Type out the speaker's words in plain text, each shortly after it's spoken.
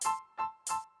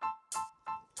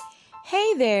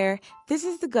Hey there, this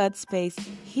is the GODSPACE.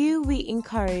 Here we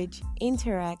encourage,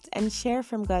 interact, and share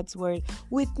from God's Word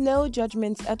with no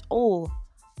judgments at all.